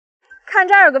看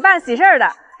这儿有个办喜事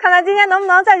的，看咱今天能不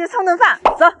能再去蹭顿饭。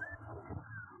走。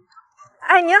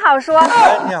哎，您好，叔。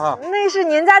哎，你好。那是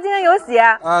您家今天有喜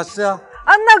啊？是啊。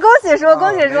啊，那恭喜叔，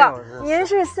恭喜叔！您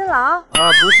是新郎？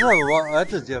啊，不是，我儿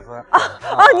子结婚。哦，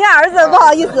您儿子，不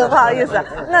好意思，不好意思。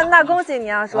那恭喜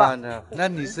您啊，叔。那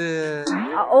你是？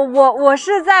啊，我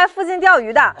是在附近钓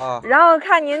鱼的。啊。然后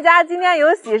看您家今天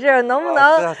有喜事，能不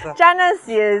能沾沾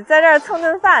喜，在这儿蹭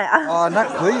顿饭呀？啊，那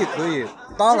可以，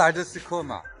当然的时刻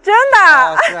嘛。真的？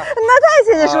是啊。那太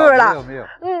谢谢叔叔了。没有。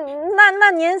那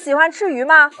您喜欢吃鱼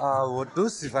吗？啊，我都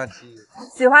喜欢吃鱼。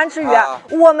喜欢吃鱼，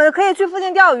我们可以去附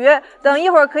近钓鱼，等一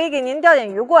会儿可以给您钓点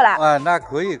鱼过来。啊，那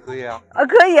可以啊。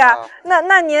可以啊。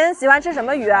那您喜欢吃什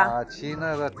么鱼啊？啊，吃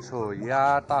那个草鱼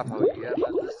啊，大头鱼啊，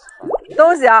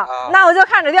都行。那我就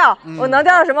看着钓，我能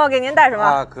钓到什么，我给您带什么。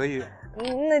啊，可以。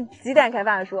那几点开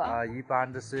饭，叔？啊，一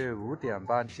般的是5点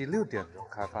半至6点钟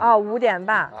开饭。哦，5点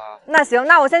半。那行，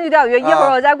那我先去钓鱼，一会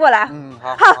儿我再过来。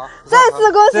好，再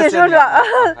次恭喜叔叔。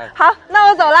好，那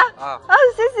我走了。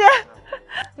谢谢。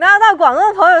没想到广东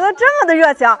的朋友都这么的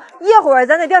热情，一会儿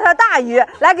咱得钓条大鱼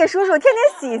来给叔叔添点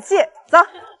喜气。走，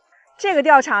这个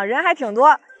钓场人还挺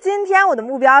多。今天我的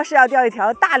目标是要钓一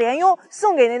条大鲢鳙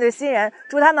送给那对新人，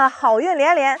祝他们好运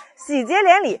连连，喜结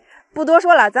连理。不多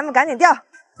说了，咱们赶紧钓。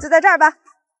就在这儿吧，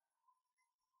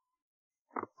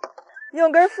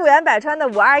用根复原百川的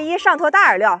521上拖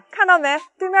大饵料，看到没？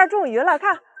对面中鱼了，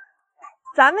看，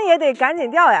咱们也得赶紧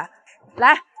钓呀！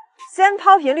来，先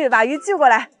抛频率，把鱼聚过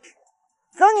来，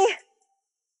走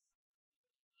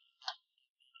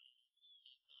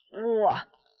你！哇！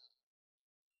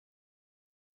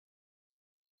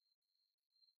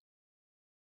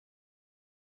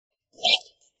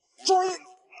终于，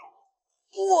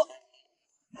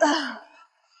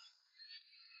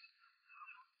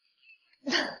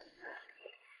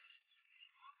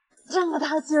这么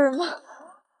大劲儿吗？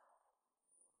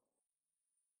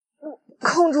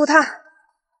控住它，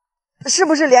是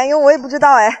不是鲢鳙我也不知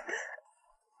道哎，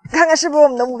看看是不是我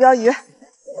们的目标鱼。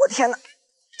我天哪，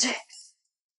这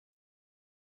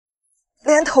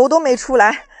连头都没出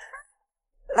来！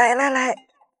来，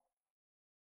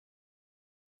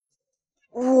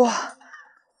哇，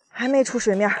还没出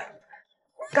水面，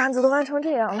杆子都弯成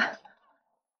这样了。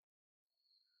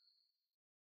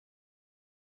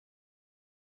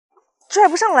拽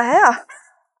不上来啊！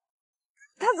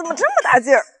他怎么这么大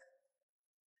劲儿？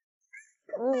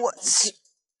我去！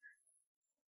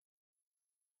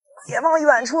别往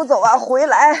远处走啊，回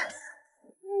来！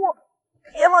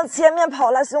别往前面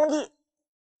跑了，兄弟，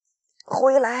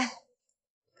回来！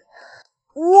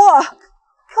哇！哦，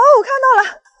我看到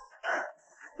了，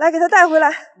来给他带回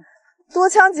来，多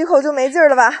呛几口就没劲儿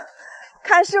了吧？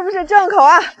看是不是正口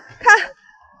啊？看，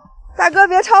大哥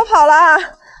别超跑了啊！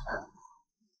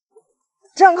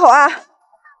正口啊，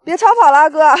别超跑了，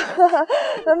哥，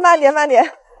慢点。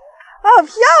哦，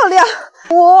漂亮！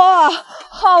哇，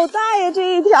好大呀，这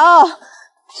一条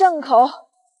正口。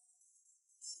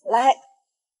来，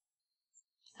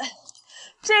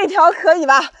这条可以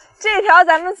吧？这条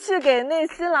咱们去给那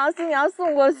新郎新娘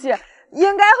送过去，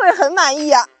应该会很满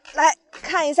意啊。来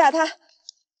看一下它，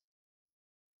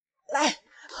来，哇，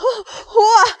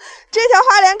这条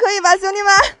花鲢可以吧，兄弟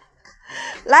们？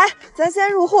来，咱先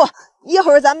入货。一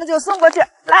会儿咱们就送过去，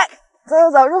来，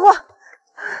走，入货。哇，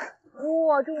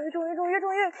终于，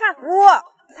看，哇，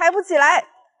抬不起来。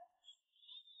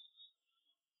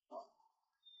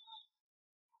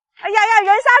哎呀，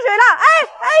人下水了，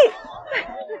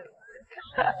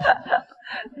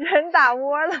人打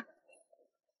窝了。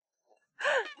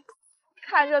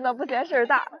看热闹不嫌事儿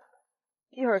大，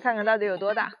一会儿看看到底有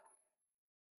多大。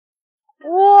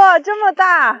哇，这么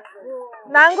大，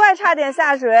难怪差点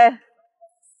下水。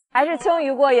还是青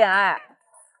鱼过瘾哎，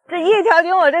这一条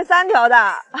顶我这3条的。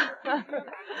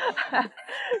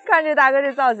看这大哥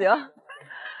这造型，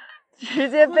直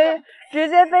接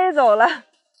飞走了。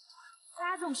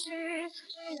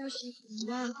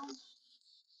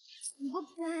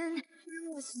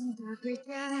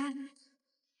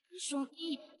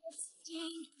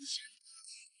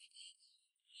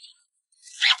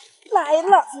来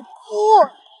了，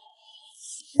哇！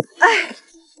哎，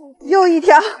又一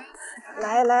条。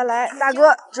来，大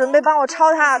哥，准备帮我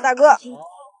抄它，大哥。哇，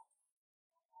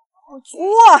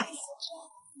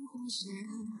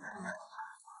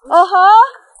哦吼，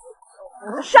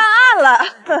上岸了，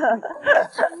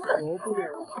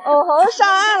哦吼，上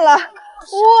岸了，哇，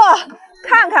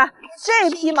看看这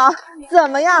匹毛怎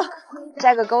么样？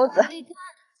摘个钩子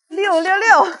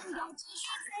，666，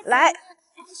来，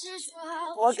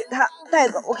我给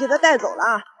它带走了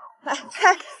啊！来，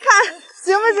看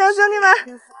行不行，兄弟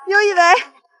们？又一尾，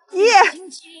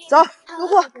走，入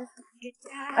货，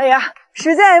哎呀，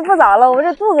时间也不早了，我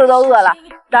这肚子都饿了。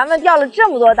咱们钓了这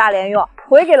么多大鲢鱼，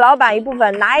回给老板一部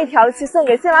分，拿一条去送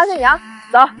给新郎新娘。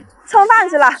走，蹭饭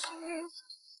去了。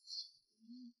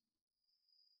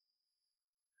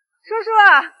叔叔，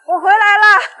我回来了。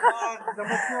你怎么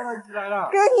过来？你来了？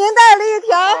给您带了一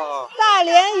条大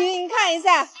鲢鱼，您看一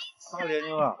下。大鲢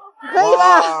鱼啊！可以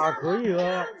吧？可以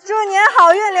啊！祝您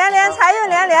好运连连，财运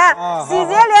连连，喜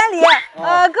结连理，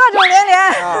各种连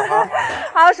连。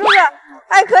好，叔叔，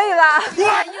哎，可以吧？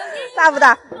大不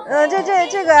大？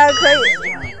这个可以，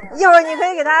一会儿你可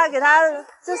以给他，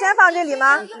就先放这里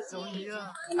吗？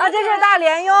啊，这是大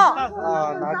鲢鳙。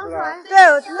拿出来。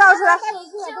对，倒出来。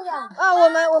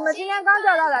我们今天刚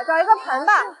钓到的，找一个盆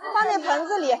吧，放那盆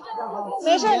子里。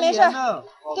没事。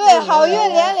对，好运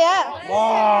连连。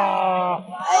哇，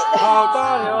好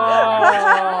大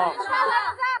鲢！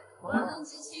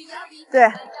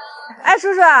对，哎，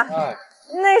叔叔。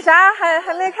那啥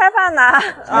还没开饭呢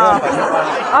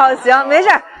哦，行，没事，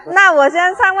那我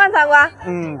先参观参观。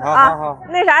好。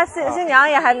那啥，新娘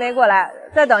也还没过来，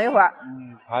再等一会儿。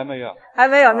还没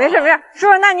有，没事，叔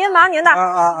叔，那您忙您的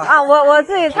我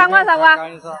自己参观参观。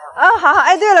好，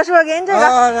哎，对了，叔叔，给您这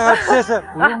个。谢谢。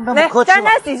没，沾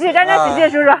喜气，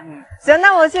叔叔。行，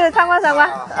那我去参观参观。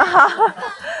好。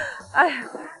哎呀，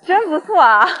真不错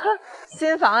啊，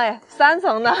新房哎，3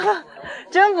层的，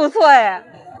真不错哎。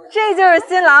这就是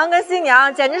新郎跟新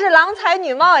娘，简直是郎才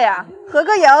女貌呀！合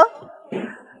个影，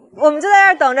我们就在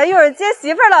这儿等着，一会儿接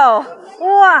媳妇儿喽！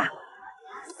哇，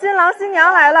新郎新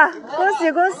娘来了，恭喜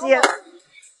恭喜！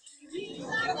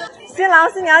新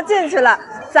郎新娘进去了，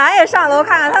咱也上楼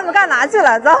看看他们干嘛去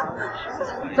了。走，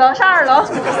上2楼。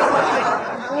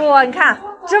哇，你看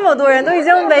这么多人都已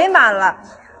经围满了，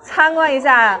参观一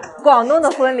下广东的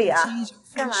婚礼啊！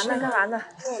干嘛呢？这么多人，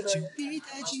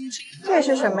这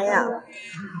是什么呀？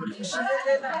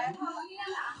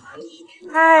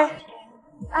哎，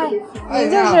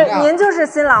您就是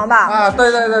新郎吧？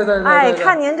对。哎，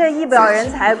看您这一表人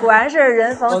才，果然是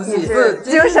人逢喜事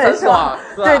精神爽。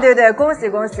对，恭喜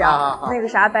啊！那个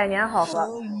啥，百年好合。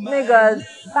那个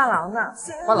伴郎呢？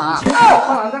伴郎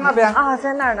在那边啊，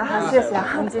在那儿呢。好，谢谢啊。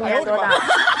你今年多大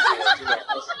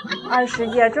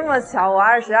？21，这么巧，我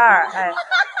22。哎，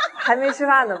还没吃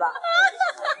饭呢吧？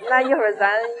那一会儿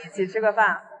咱一起吃个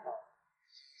饭。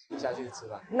下去吃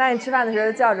饭。那你吃饭的时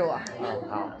候叫着我。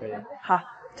好，可以。好，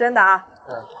真的啊。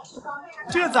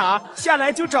这咋下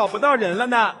来就找不到人了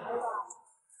呢？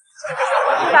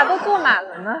咋都坐满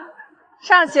了呢？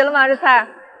上齐了吗？这菜？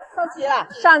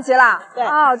上齐了。对。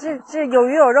哦，这有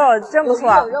鱼有肉，真不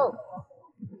错。有肉。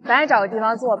咱也找个地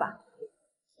方坐吧。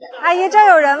阿姨，这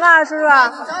有人吗？叔叔？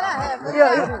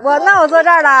那我坐这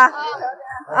儿了。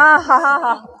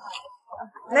好。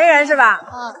没人是吧？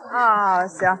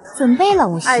行。准备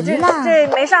冷食了。这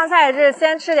没上菜，这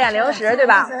先吃点零食对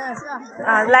吧？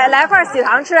来块喜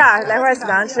糖吃啊！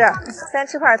先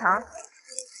吃块糖。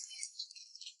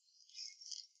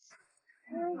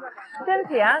真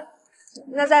甜。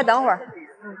那再等会儿。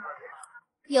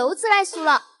柚子来熟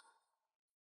了。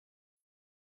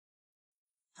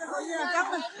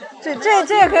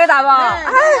这也可以打包啊！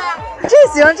哎，这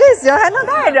行，还能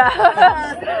带着。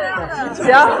行，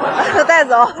带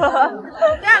走。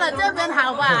嫁了这边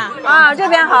好吧？这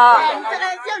边好。这个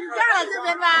就是嫁了这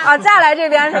边吧？嫁来这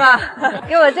边是吧？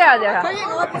给我介绍。可以，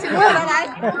我请过来。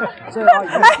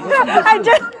哎，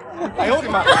这，哎呦我的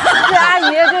妈！这阿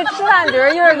姨这吃饭局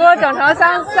一会儿给我整成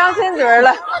相亲局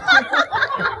了，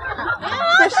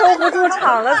这收不住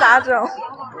场了咋整？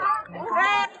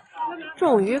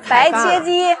终于白切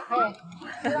鸡，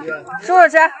叔叔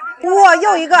吃。哇，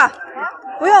又一个，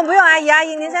不用，阿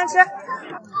姨您先吃。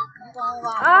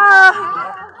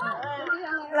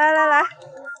来，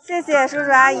谢谢叔叔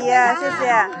阿姨，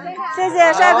谢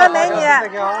谢帅哥美女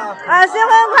新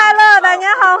婚快乐，百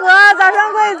年好合，早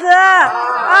生贵子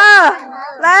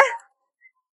来。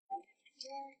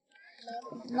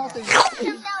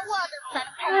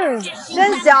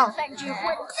真香。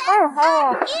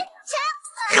好。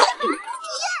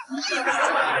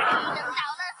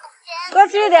多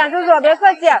吃一点，叔叔别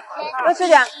客气，多吃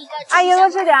点，阿姨多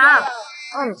吃点啊。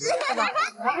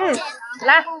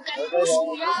来。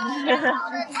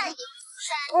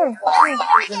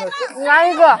来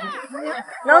一个。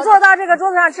能坐到这个桌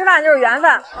子上吃饭就是缘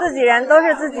分，自己人都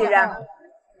是自己人，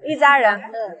一家人。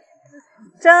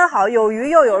真好，有鱼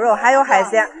又有肉，还有海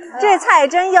鲜，这菜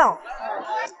真硬。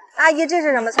阿姨，这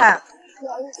是什么菜？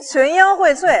群英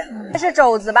荟萃，这是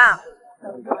肘子吧？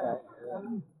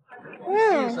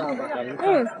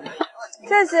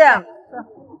谢谢。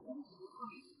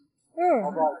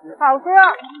好吃。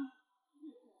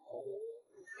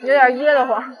有点噎得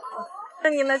慌。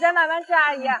你们先慢慢吃，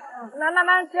阿姨。来，慢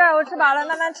慢吃，我吃饱了，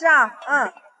慢慢吃啊。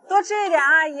多吃一点，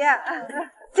阿姨。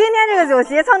今天这个酒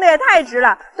席蹭的也太值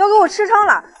了，都给我吃撑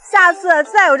了。下次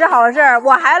再有这好事，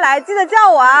我还来，记得叫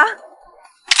我啊。